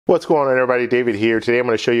What's going on, everybody? David here. Today I'm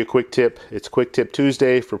going to show you a quick tip. It's Quick Tip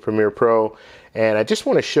Tuesday for Premiere Pro, and I just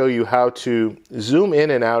want to show you how to zoom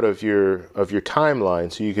in and out of your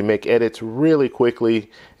timeline so you can make edits really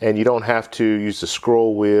quickly and you don't have to use the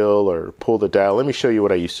scroll wheel or pull the dial. Let me show you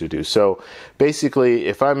what I used to do. So basically,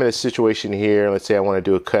 if I'm in a situation here, let's say I want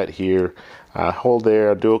to do a cut here, hold there,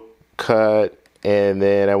 I'll do a cut, and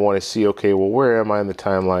then I want to see, okay, well, where am I in the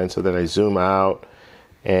timeline? So then I zoom out,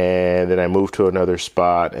 and then I move to another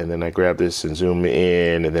spot, and then I grab this and zoom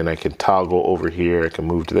in, and then I can toggle over here. I can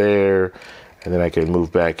move to there, and then I can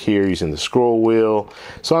move back here using the scroll wheel.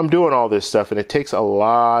 So I'm doing all this stuff, and it takes a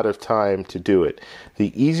lot of time to do it.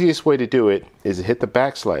 The easiest way to do it is to hit the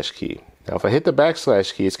backslash key. Now, if I hit the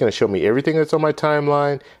backslash key, it's going to show me everything that's on my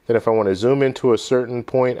timeline. Then if I want to zoom into a certain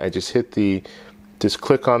point, I just just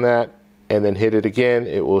click on that, and then hit it again.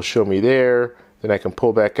 It will show me there. Then I can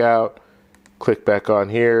pull back out, click back on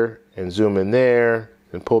here and zoom in there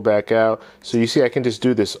and pull back out. So you see I can just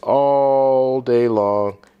do this all day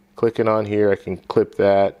long. Clicking on here, I can clip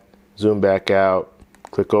that, zoom back out,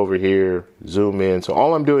 click over here, zoom in. So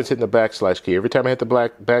all I'm doing is hitting the backslash key. Every time I hit the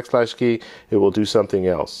backslash key, it will do something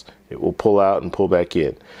else. It will pull out and pull back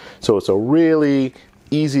in. So it's a really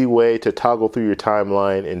easy way to toggle through your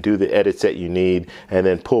timeline and do the edits that you need and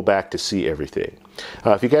then pull back to see everything.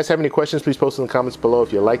 If you guys have any questions, please post in the comments below.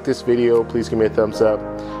 If you like this video, please give me a thumbs up.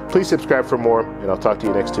 Please subscribe for more, and I'll talk to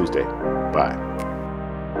you next Tuesday. Bye.